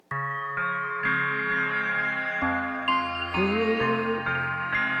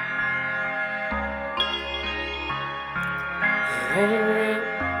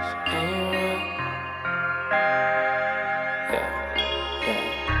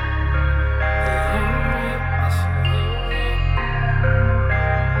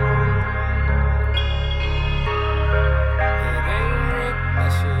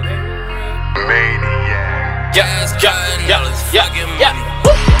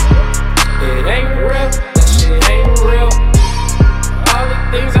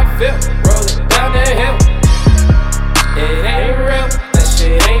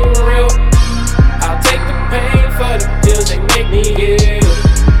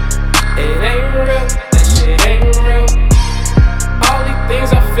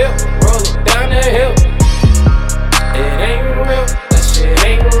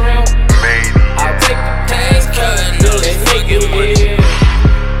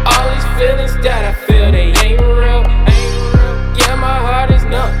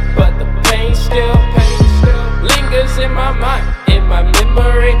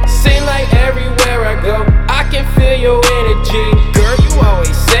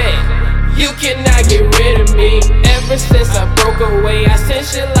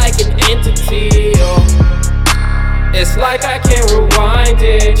attention like an entity, it's like I can't rewind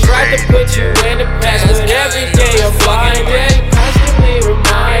it. Tried to put you in the past, but every day I'm blinded. Constantly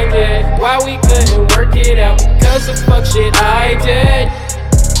reminded why we couldn't work it out, because of fuck shit I did.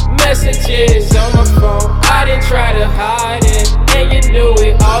 Messages on my phone, I didn't try to hide it, and you knew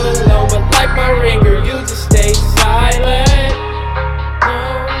it all along. But like my ringer, you just stay silent.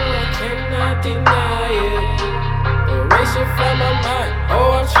 No, I cannot deny it. Erase it from my mind,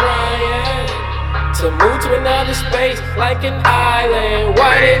 oh I'm trying to move to another space like an island.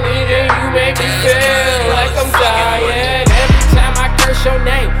 Why didn't you make me feel like I'm dying? Every time I curse your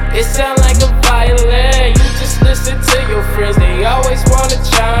name, it sound like a violin. You just listen to your friends, they always wanna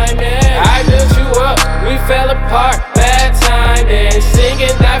chime in. I built you up, we fell apart, bad timing.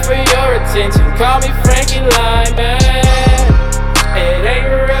 Singing that for your attention, call me Frankie Lyman. It ain't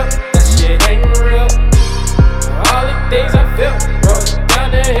real, that shit ain't real. All the things I feel, rolling down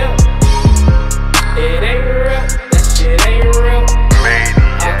the hill. It ain't real, that shit ain't real.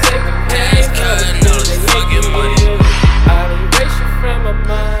 I'll take the pain for the things that make you feel. I'll erase you from my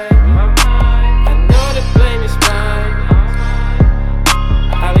mind. I know the blame is mine.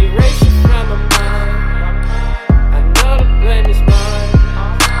 I'll erase you from my mind. I know the blame is mine.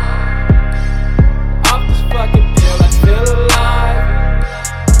 Off this fucking pill, I feel alive,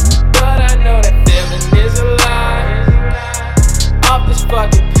 but I know that feeling is a lie. Off this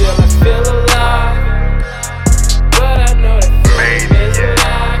fucking pill, I feel alive.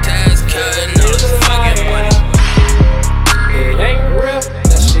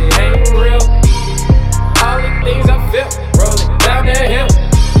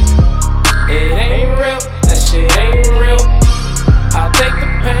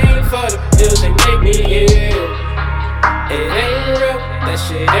 That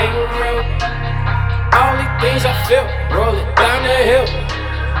shit ain't real. All the things I feel, rolling down the hill.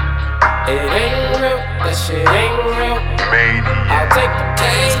 It ain't real, that shit ain't real. I'll take the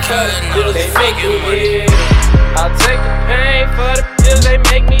pain for the pills they make me ill. I'll take the pain for